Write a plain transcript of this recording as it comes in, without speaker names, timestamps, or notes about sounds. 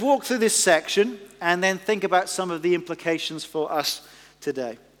Walk through this section and then think about some of the implications for us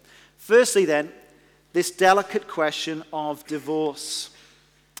today. Firstly then, this delicate question of divorce.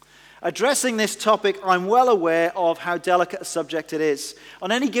 Addressing this topic, I'm well aware of how delicate a subject it is.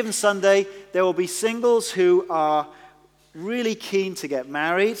 On any given Sunday, there will be singles who are really keen to get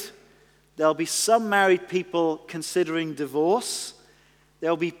married. There'll be some married people considering divorce.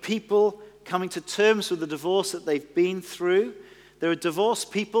 There'll be people coming to terms with the divorce that they've been through. There are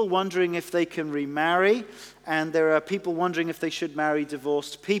divorced people wondering if they can remarry, and there are people wondering if they should marry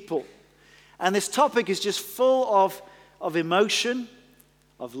divorced people. And this topic is just full of emotion,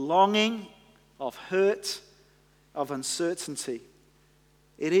 of longing, of hurt, of uncertainty.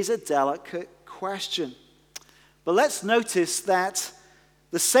 It is a delicate question. But let's notice that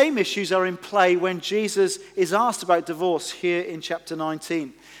the same issues are in play when Jesus is asked about divorce here in chapter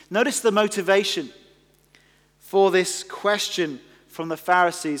 19. Notice the motivation for this question from the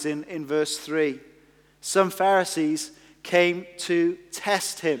Pharisees in verse 3. Some Pharisees came to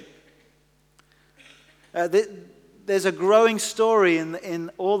test him. There's a growing story in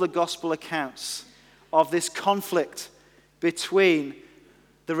all the gospel accounts of this conflict between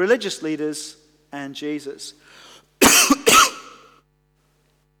the religious leaders and Jesus.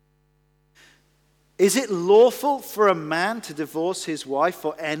 Is it lawful for a man to divorce his wife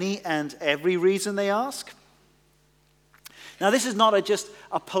for any and every reason, they ask? Now, this is not just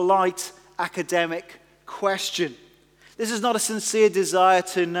a polite academic question. This is not a sincere desire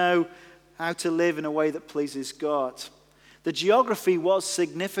to know how to live in a way that pleases God. The geography was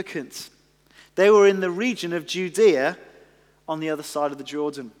significant. They were in the region of Judea on the other side of the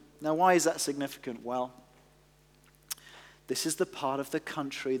Jordan. Now, why is that significant? Well, this is the part of the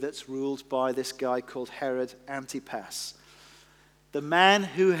country that's ruled by this guy called Herod Antipas, the man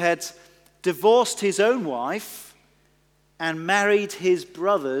who had divorced his own wife and married his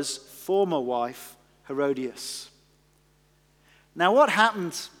brother's former wife, Herodias. Now, what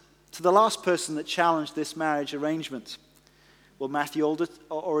happened to the last person that challenged this marriage arrangement? Well, Matthew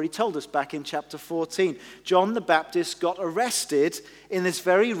already told us back in chapter 14. John the Baptist got arrested in this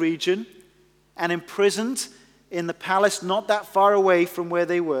very region and imprisoned in the palace not that far away from where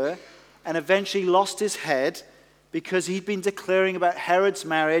they were, and eventually lost his head because he'd been declaring about Herod's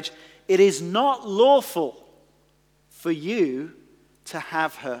marriage, "It is not lawful for you to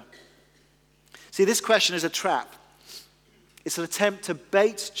have her." See, this question is a trap. It's an attempt to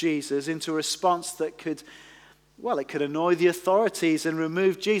bait Jesus into a response that could annoy the authorities and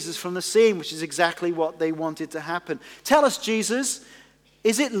remove Jesus from the scene, which is exactly what they wanted to happen. Tell us, Jesus,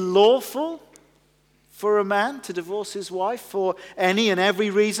 is it lawful for a man to divorce his wife for any and every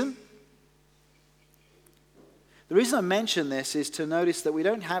reason? The reason I mention this is to notice that we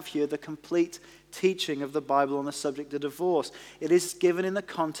don't have here the complete teaching of the Bible on the subject of divorce. It is given in the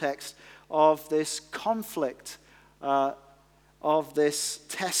context of this conflict, of this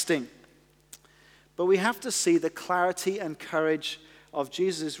testing. But we have to see the clarity and courage of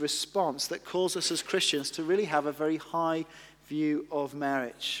Jesus' response that calls us as Christians to really have a very high view of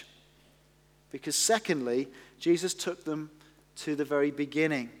marriage. Because secondly, Jesus took them to the very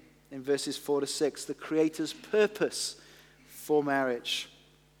beginning in verses 4 to 6, the Creator's purpose for marriage.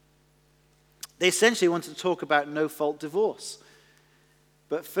 They essentially wanted to talk about no-fault divorce.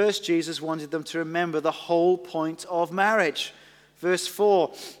 But first, Jesus wanted them to remember the whole point of marriage. Verse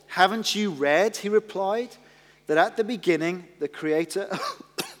 4, "Haven't you read," he replied, "that at the beginning the Creator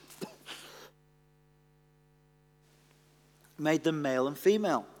made them male and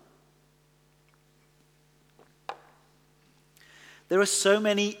female?" There are so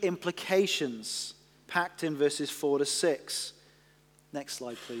many implications packed in verses 4 to 6. Next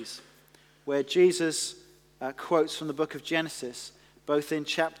slide, please. Where Jesus quotes from the book of Genesis, both in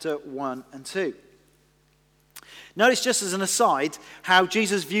chapter 1 and 2. Notice, just as an aside, how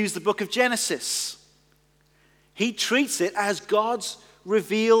Jesus views the book of Genesis. He treats it as God's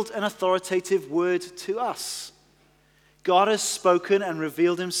revealed and authoritative word to us. God has spoken and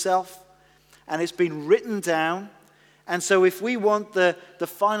revealed himself, and it's been written down. And so if we want the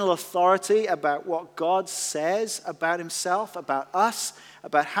final authority about what God says about himself, about us,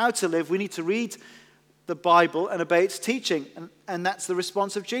 about how to live, we need to read the Bible and obey its teaching. And that's the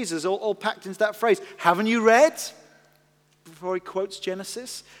response of Jesus, all packed into that phrase. Haven't you read? Before he quotes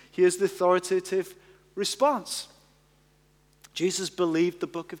Genesis, here's the authoritative response. Jesus believed the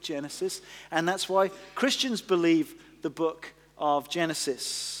book of Genesis, and that's why Christians believe the book of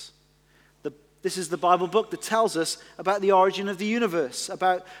Genesis. This is the Bible book that tells us about the origin of the universe,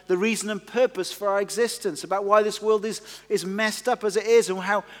 about the reason and purpose for our existence, about why this world is messed up as it is, and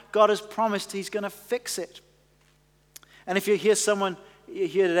how God has promised he's going to fix it. And if you hear someone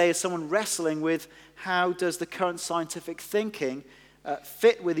here today is someone wrestling with how does the current scientific thinking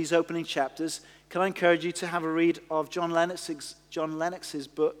fit with these opening chapters, can I encourage you to have a read of John Lennox's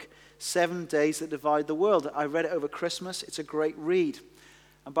book, 7 Days That Divide the World. I read it over Christmas. It's a great read.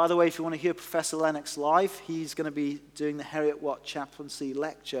 And by the way, if you want to hear Professor Lennox live, he's going to be doing the Heriot Watt Chaplaincy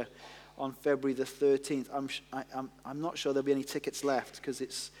Lecture on February the 13th. I'm not sure there'll be any tickets left because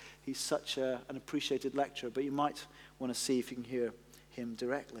he's such an appreciated lecturer, but you might want to see if you can hear him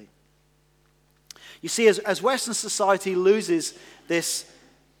directly. You see, as Western society loses this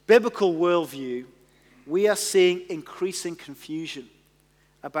biblical worldview, we are seeing increasing confusion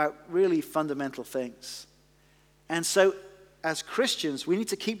about really fundamental things. And so, as Christians, we need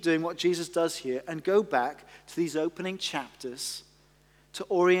to keep doing what Jesus does here and go back to these opening chapters to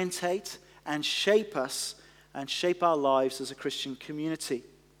orientate and shape us and shape our lives as a Christian community.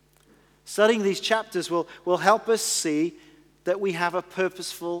 Studying these chapters will help us see that we have a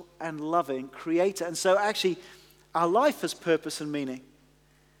purposeful and loving Creator. And so actually, our life has purpose and meaning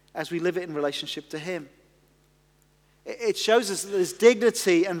as we live it in relationship to Him. It shows us that there's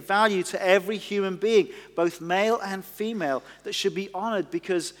dignity and value to every human being, both male and female, that should be honored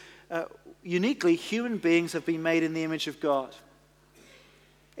because uniquely, human beings have been made in the image of God.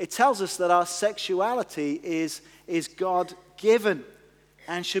 It tells us that our sexuality is God-given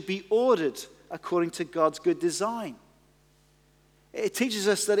and should be ordered according to God's good design. It teaches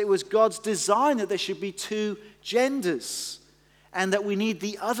us that it was God's design that there should be two genders and that we need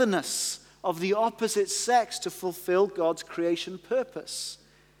the otherness of the opposite sex to fulfill God's creation purpose.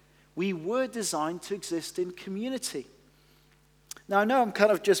 We were designed to exist in community. Now, I know I'm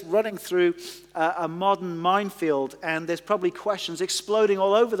kind of just running through a modern minefield, and there's probably questions exploding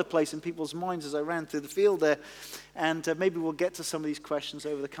all over the place in people's minds as I ran through the field there. And maybe we'll get to some of these questions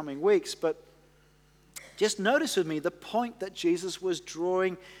over the coming weeks. But just notice with me the point that Jesus was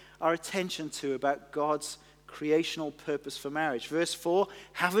drawing our attention to about God's creational purpose for marriage. Verse 4,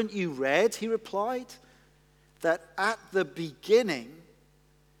 haven't you read, he replied, that at the beginning,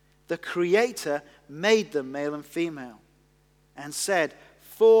 the Creator made them male and female, and said,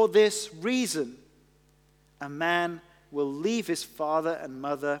 for this reason, a man will leave his father and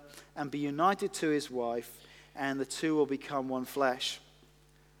mother and be united to his wife, and the two will become one flesh.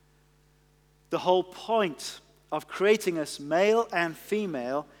 The whole point of creating us male and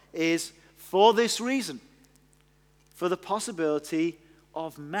female is for this reason, for the possibility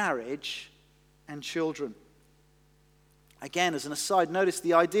of marriage and children. Again, as an aside, notice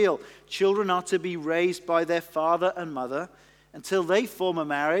the ideal. Children are to be raised by their father and mother until they form a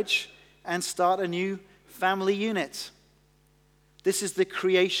marriage and start a new family unit. This is the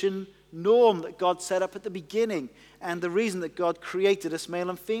creation norm that God set up at the beginning and the reason that God created us male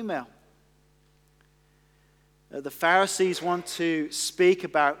and female. The Pharisees want to speak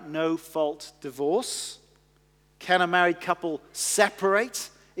about no-fault divorce. Can a married couple separate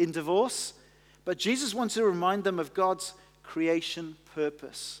in divorce? But Jesus wants to remind them of God's creation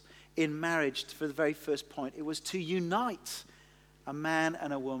purpose in marriage. For the very first point, it was to unite a man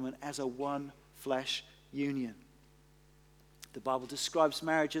and a woman as a one flesh union. The Bible describes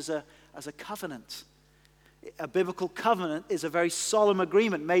marriage as a covenant. A biblical covenant is a very solemn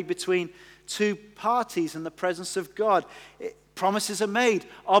agreement made between two parties in the presence of God. Promises are made,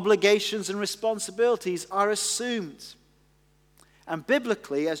 obligations and responsibilities are assumed. And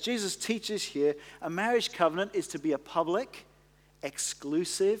biblically, as Jesus teaches here, a marriage covenant is to be a public,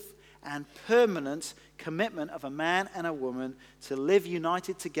 exclusive, and permanent commitment of a man and a woman to live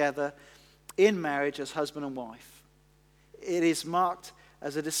united together in marriage as husband and wife. It is marked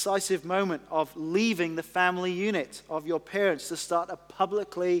as a decisive moment of leaving the family unit of your parents to start a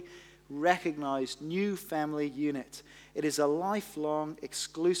publicly recognized new family unit. It is a lifelong,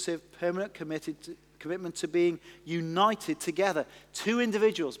 exclusive, permanent commitment to being united together. Two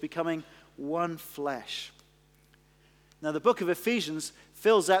individuals becoming one flesh. Now, the book of Ephesians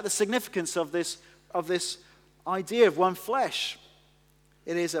fills out the significance of this idea of one flesh.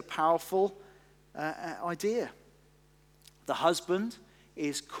 It is a powerful idea. The husband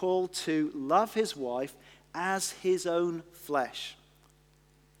is called to love his wife as his own flesh.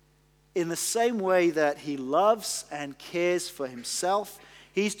 In the same way that he loves and cares for himself,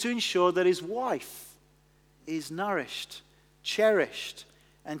 he's to ensure that his wife is nourished, cherished,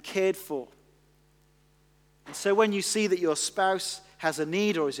 and cared for. And so when you see that your spouse has a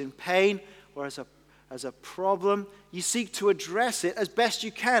need or is in pain or has a problem, you seek to address it as best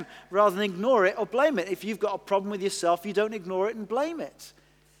you can rather than ignore it or blame it. If you've got a problem with yourself, you don't ignore it and blame it.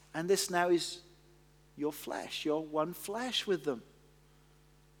 And this now is your flesh. You're one flesh with them.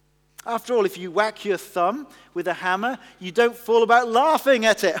 After all, if you whack your thumb with a hammer, you don't fall about laughing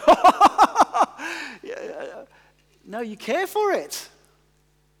at it. No, you care for it.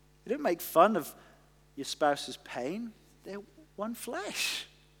 You don't make fun of your spouse's pain. They're one flesh.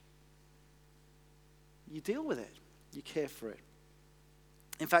 You deal with it. You care for it.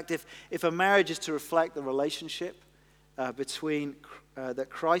 In fact, if a marriage is to reflect the relationship that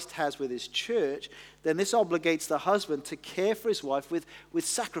Christ has with his church, then this obligates the husband to care for his wife with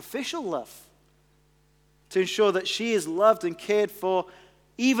sacrificial love, to ensure that she is loved and cared for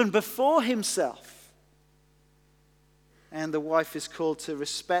even before himself. And the wife is called to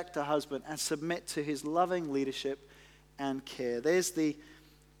respect her husband and submit to his loving leadership and care. There's the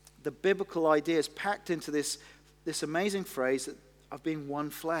biblical ideas packed into this amazing phrase of being one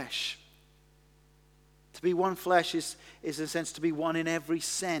flesh. To be one flesh is in a sense to be one in every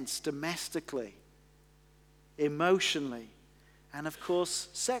sense, domestically, emotionally, and of course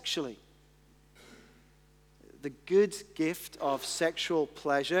sexually. The good gift of sexual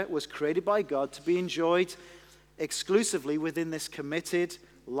pleasure was created by God to be enjoyed exclusively within this committed,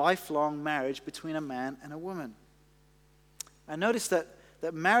 lifelong marriage between a man and a woman. And notice that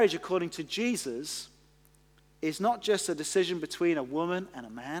marriage, according to Jesus, is not just a decision between a woman and a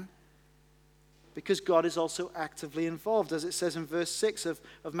man, because God is also actively involved. As it says in verse 6 of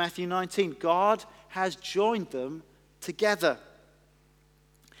Matthew 19, God has joined them together.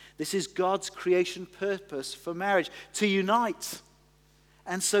 This is God's creation purpose for marriage, to unite.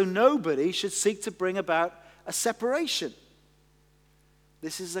 And so nobody should seek to bring about a separation.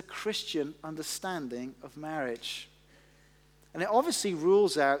 This is a Christian understanding of marriage. And it obviously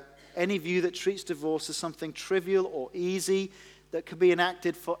rules out any view that treats divorce as something trivial or easy that could be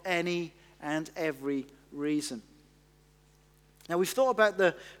enacted for any and every reason. Now, we've thought about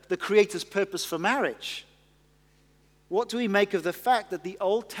the Creator's purpose for marriage. What do we make of the fact that the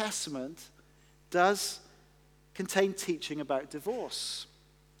Old Testament does contain teaching about divorce?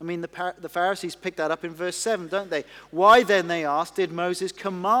 I mean, the Pharisees picked that up in verse 7, don't they? Why then, they asked, did Moses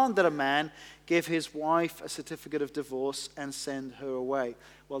command that a man give his wife a certificate of divorce and send her away?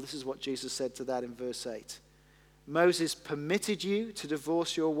 Well, this is what Jesus said to that in verse 8. Moses permitted you to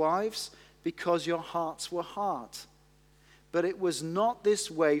divorce your wives because your hearts were hard. But it was not this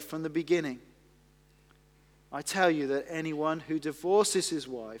way from the beginning. I tell you that anyone who divorces his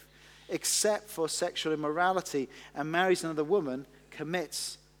wife, except for sexual immorality, and marries another woman,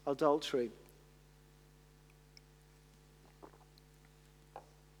 commits adultery.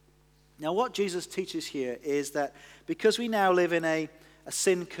 Now, what Jesus teaches here is that because we now live in a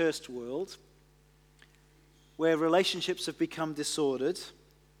sin-cursed world, where relationships have become disordered,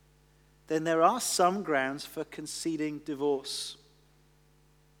 then there are some grounds for conceding divorce.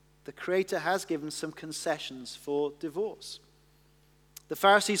 The Creator has given some concessions for divorce. The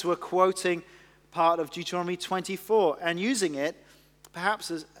Pharisees were quoting part of Deuteronomy 24 and using it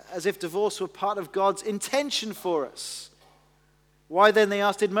perhaps as if divorce were part of God's intention for us. Why then, they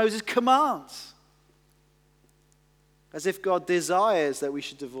asked, did Moses command? As if God desires that we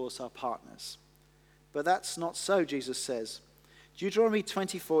should divorce our partners. But that's not so, Jesus says. Deuteronomy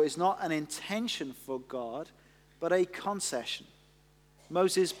 24 is not an intention for God, but a concession.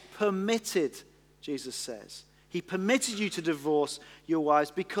 Moses permitted, Jesus says. He permitted you to divorce your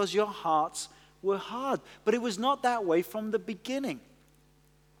wives because your hearts were hard. But it was not that way from the beginning.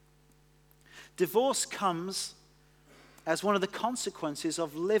 Divorce comes as one of the consequences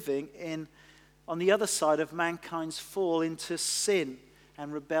of living on the other side of mankind's fall into sin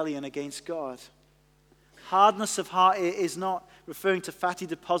and rebellion against God. Hardness of heart is not referring to fatty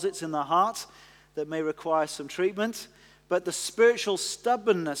deposits in the heart that may require some treatment, but the spiritual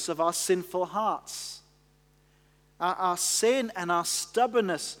stubbornness of our sinful hearts. Our sin and our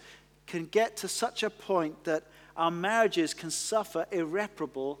stubbornness can get to such a point that our marriages can suffer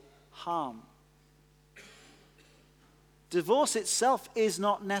irreparable harm. Divorce itself is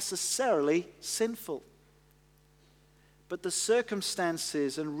not necessarily sinful, but the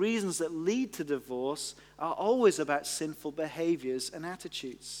circumstances and reasons that lead to divorce are always about sinful behaviors and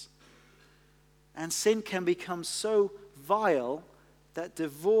attitudes. And sin can become so vile that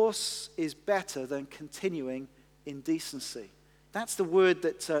divorce is better than continuing in decency. That's the word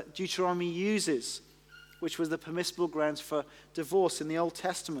that Deuteronomy uses, which was the permissible grounds for divorce in the Old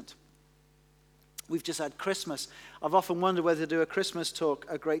Testament. We've just had Christmas. I've often wondered whether to do a Christmas talk,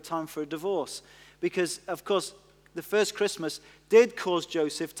 a great time for a divorce. Because, of course, the first Christmas did cause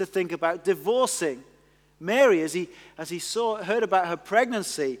Joseph to think about divorcing Mary as he heard about her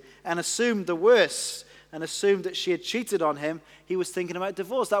pregnancy and assumed the worst and assumed that she had cheated on him. He was thinking about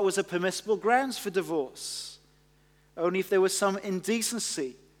divorce. That was a permissible grounds for divorce. Only if there was some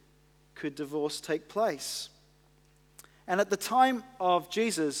indecency could divorce take place. And at the time of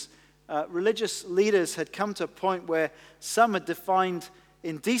Jesus, religious leaders had come to a point where some had defined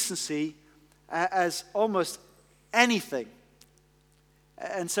indecency as almost anything.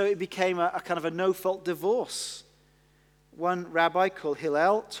 And so it became a kind of a no-fault divorce. One rabbi called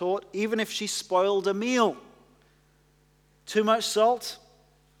Hillel taught, even if she spoiled a meal, too much salt,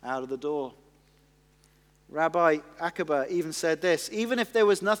 out of the door. Rabbi Akiba even said this, even if there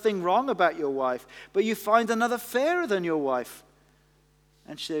was nothing wrong about your wife, but you find another fairer than your wife,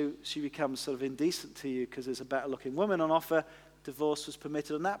 and she becomes sort of indecent to you because there's a better-looking woman on offer, divorce was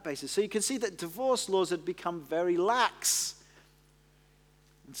permitted on that basis. So you can see that divorce laws had become very lax.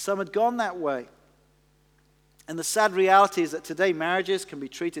 And some had gone that way. And the sad reality is that today marriages can be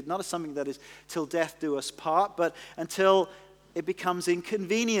treated not as something that is till death do us part, but until it becomes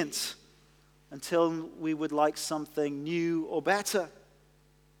inconvenient, until we would like something new or better.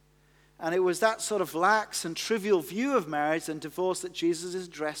 And it was that sort of lax and trivial view of marriage and divorce that Jesus is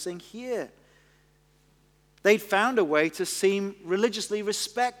addressing here. They'd found a way to seem religiously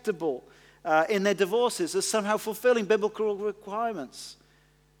respectable in their divorces as somehow fulfilling biblical requirements.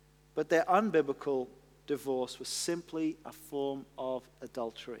 But their unbiblical divorce was simply a form of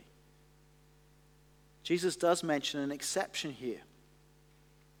adultery. Jesus does mention an exception here.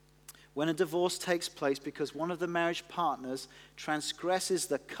 When a divorce takes place because one of the marriage partners transgresses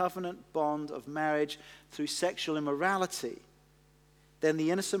the covenant bond of marriage through sexual immorality, then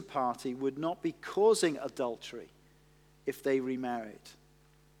the innocent party would not be causing adultery if they remarried.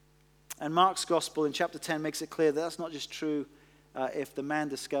 And Mark's gospel in chapter 10 makes it clear that that's not just true if the man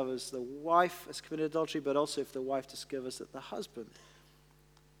discovers the wife has committed adultery, but also if the wife discovers that the husband.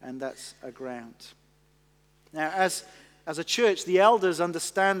 And that's a ground. Now, as a church, the elders'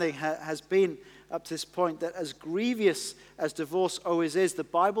 understanding has been up to this point that as grievous as divorce always is, the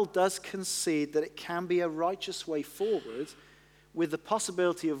Bible does concede that it can be a righteous way forward with the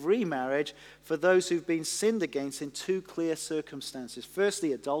possibility of remarriage for those who've been sinned against in two clear circumstances.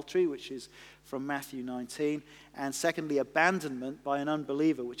 Firstly, adultery, which is from Matthew 19, and secondly, abandonment by an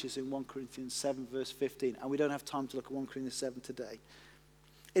unbeliever, which is in 1 Corinthians 7, verse 15. And we don't have time to look at 1 Corinthians 7 today.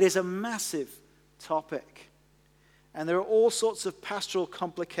 It is a massive topic. And there are all sorts of pastoral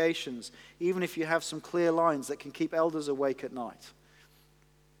complications, even if you have some clear lines that can keep elders awake at night.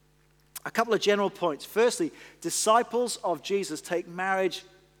 A couple of general points. Firstly, disciples of Jesus take marriage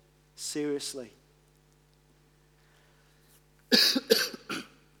seriously.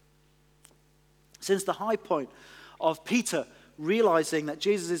 Since the high point of Peter realizing that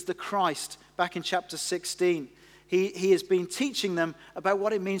Jesus is the Christ, back in chapter 16, he has been teaching them about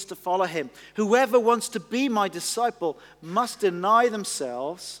what it means to follow him. Whoever wants to be my disciple must deny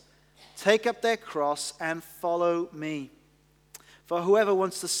themselves, take up their cross, and follow me. For whoever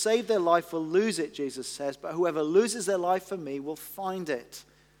wants to save their life will lose it, Jesus says, but whoever loses their life for me will find it.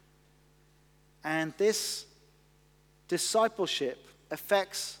 And this discipleship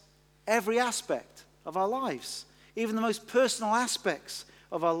affects every aspect of our lives, even the most personal aspects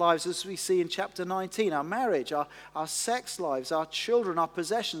of our lives, as we see in chapter 19, our marriage, our sex lives, our children, our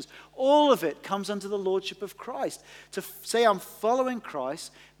possessions, all of it comes under the lordship of Christ. To say I'm following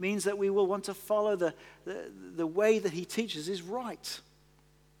Christ means that we will want to follow the way that he teaches is right.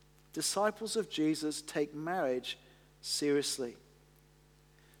 Disciples of Jesus take marriage seriously.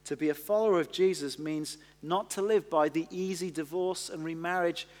 To be a follower of Jesus means not to live by the easy divorce and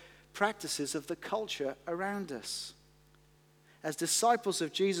remarriage practices of the culture around us. As disciples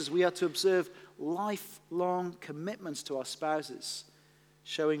of Jesus, we are to observe lifelong commitments to our spouses,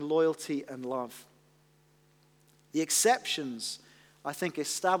 showing loyalty and love. The exceptions, I think,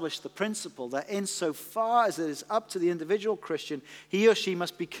 establish the principle that insofar as it is up to the individual Christian, he or she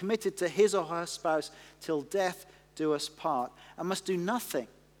must be committed to his or her spouse till death do us part, and must do nothing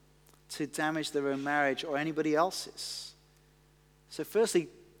to damage their own marriage or anybody else's. So firstly,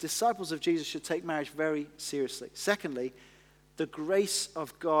 disciples of Jesus should take marriage very seriously. Secondly, the grace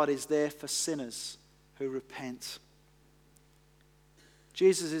of God is there for sinners who repent.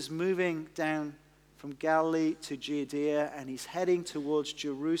 Jesus is moving down from Galilee to Judea, and he's heading towards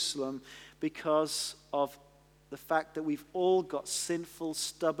Jerusalem because of the fact that we've all got sinful,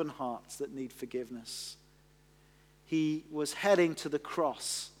 stubborn hearts that need forgiveness. He was heading to the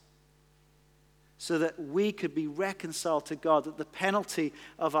cross so that we could be reconciled to God, that the penalty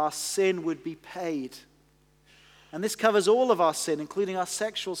of our sin would be paid. And this covers all of our sin, including our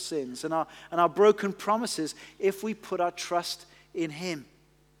sexual sins and our broken promises, if we put our trust in him.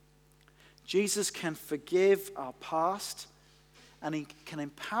 Jesus can forgive our past and he can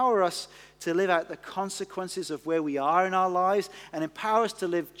empower us to live out the consequences of where we are in our lives and empower us to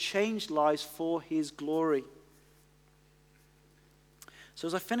live changed lives for his glory. So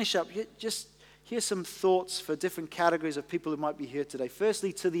as I finish up, just here's some thoughts for different categories of people who might be here today.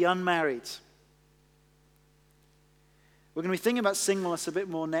 Firstly, to the unmarried. We're going to be thinking about singleness a bit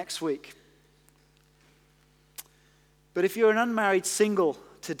more next week. But if you're an unmarried single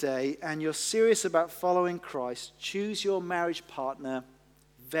today and you're serious about following Christ, choose your marriage partner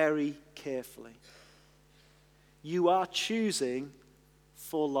very carefully. You are choosing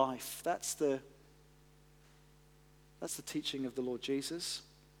for life. That's the teaching of the Lord Jesus.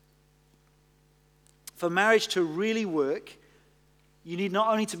 For marriage to really work, you need not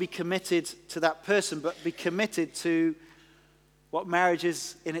only to be committed to that person, but be committed to what marriage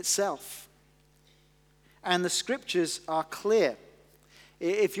is in itself. And the scriptures are clear.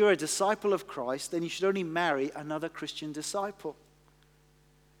 If you're a disciple of Christ, then you should only marry another Christian disciple.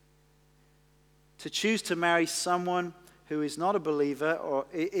 To choose to marry someone who is not a believer or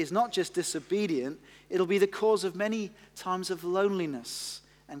is not just disobedient, it'll be the cause of many times of loneliness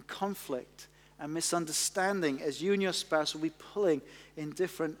and conflict and misunderstanding as you and your spouse will be pulling in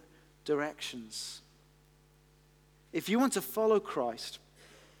different directions. If you want to follow Christ,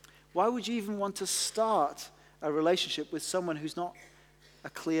 why would you even want to start a relationship with someone who's not a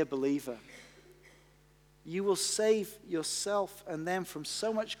clear believer? You will save yourself and them from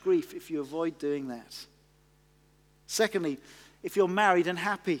so much grief if you avoid doing that. Secondly, if you're married and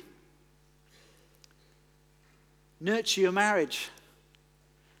happy, nurture your marriage.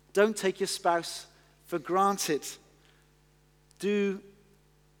 Don't take your spouse for granted. Do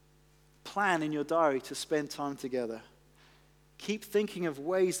plan in your diary to spend time together. Keep thinking of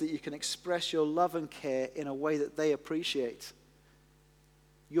ways that you can express your love and care in a way that they appreciate.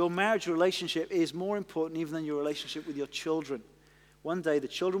 Your marriage relationship is more important even than your relationship with your children. One day the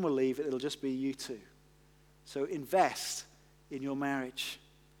children will leave, it'll just be you two. So invest in your marriage.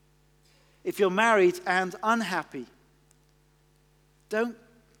 If you're married and unhappy, don't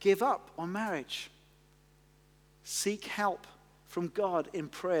give up on marriage. Seek help from God in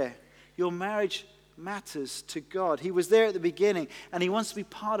prayer. Your marriage matters to God. He was there at the beginning, and he wants to be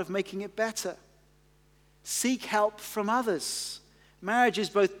part of making it better. Seek help from others. Marriage is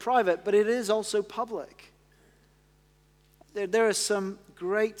both private, but it is also public. There are some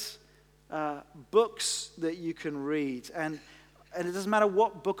great books that you can read, and it doesn't matter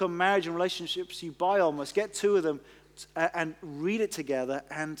what book on marriage and relationships you buy almost. Get two of them and read it together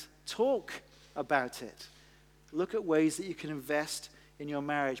and talk about it. Look at ways that you can invest in your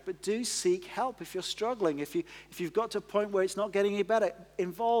marriage. But do seek help if you're struggling. If you've got to a point where it's not getting any better,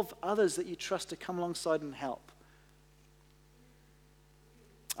 involve others that you trust to come alongside and help.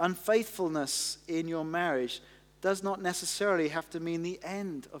 Unfaithfulness in your marriage does not necessarily have to mean the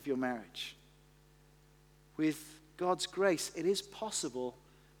end of your marriage. With God's grace, it is possible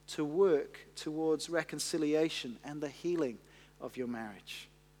to work towards reconciliation and the healing of your marriage.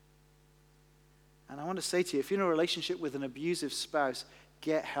 And I want to say to you, if you're in a relationship with an abusive spouse,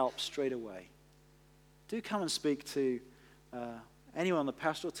 get help straight away. Do come and speak to anyone on the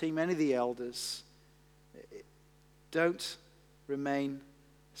pastoral team, any of the elders. Don't remain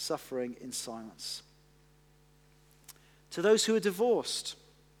suffering in silence. To those who are divorced,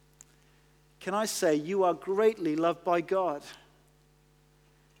 can I say you are greatly loved by God?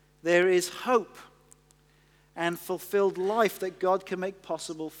 There is hope and fulfilled life that God can make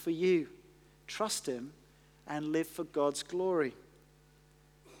possible for you. Trust him and live for God's glory.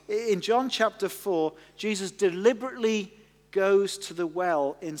 In John chapter 4, Jesus deliberately goes to the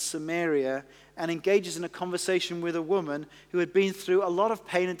well in Samaria and engages in a conversation with a woman who had been through a lot of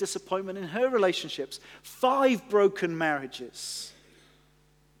pain and disappointment in her relationships. 5 broken marriages.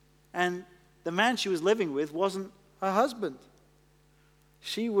 And the man she was living with wasn't her husband.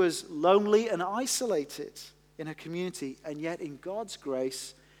 She was lonely and isolated in her community, and yet in God's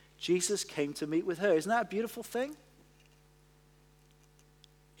grace, Jesus came to meet with her. Isn't that a beautiful thing?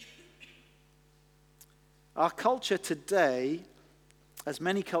 Our culture today, as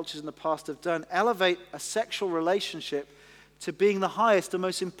many cultures in the past have done, elevate a sexual relationship to being the highest and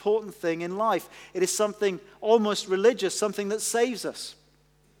most important thing in life. It is something almost religious, something that saves us.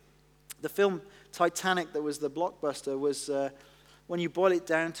 The film Titanic, that was the blockbuster, was, when you boil it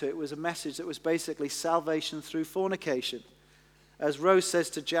down to it, was a message that was basically salvation through fornication. As Rose says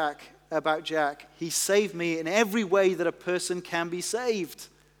to Jack, about Jack, he saved me in every way that a person can be saved.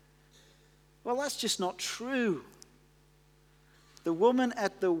 Well, that's just not true. The woman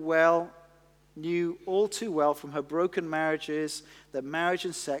at the well knew all too well from her broken marriages that marriage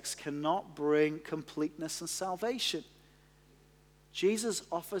and sex cannot bring completeness and salvation. Jesus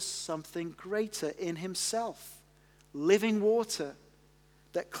offers something greater in himself, living water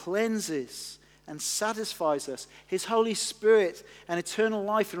that cleanses and satisfies us, his Holy Spirit and eternal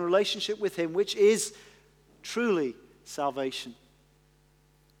life in relationship with him, which is truly salvation.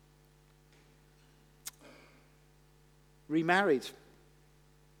 Remarried.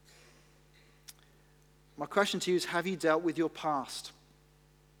 My question to you is, have you dealt with your past?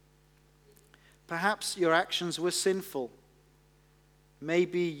 Perhaps your actions were sinful.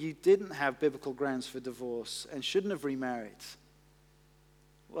 Maybe you didn't have biblical grounds for divorce and shouldn't have remarried.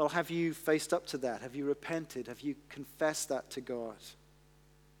 Well, have you faced up to that? Have you repented? Have you confessed that to God?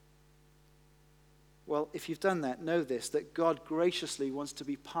 Well, if you've done that, know this, that God graciously wants to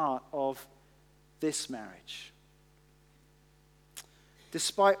be part of this marriage.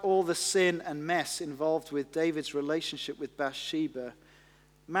 Despite all the sin and mess involved with David's relationship with Bathsheba,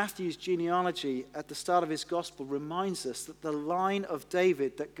 Matthew's genealogy at the start of his gospel reminds us that the line of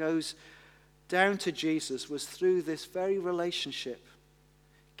David that goes down to Jesus was through this very relationship.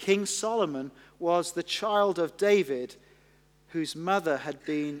 King Solomon was the child of David, whose mother had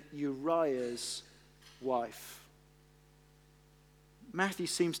been Uriah's wife. Matthew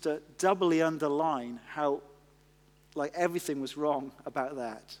seems to doubly underline how everything was wrong about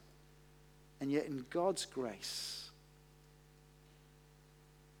that. And yet in God's grace,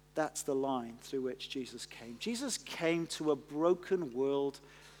 that's the line through which Jesus came. Jesus came to a broken world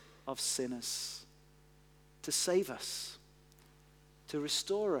of sinners to save us, to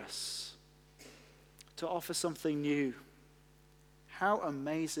restore us, to offer something new. How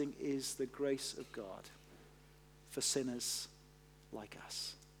amazing is the grace of God for sinners like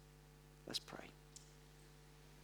us. Let's pray.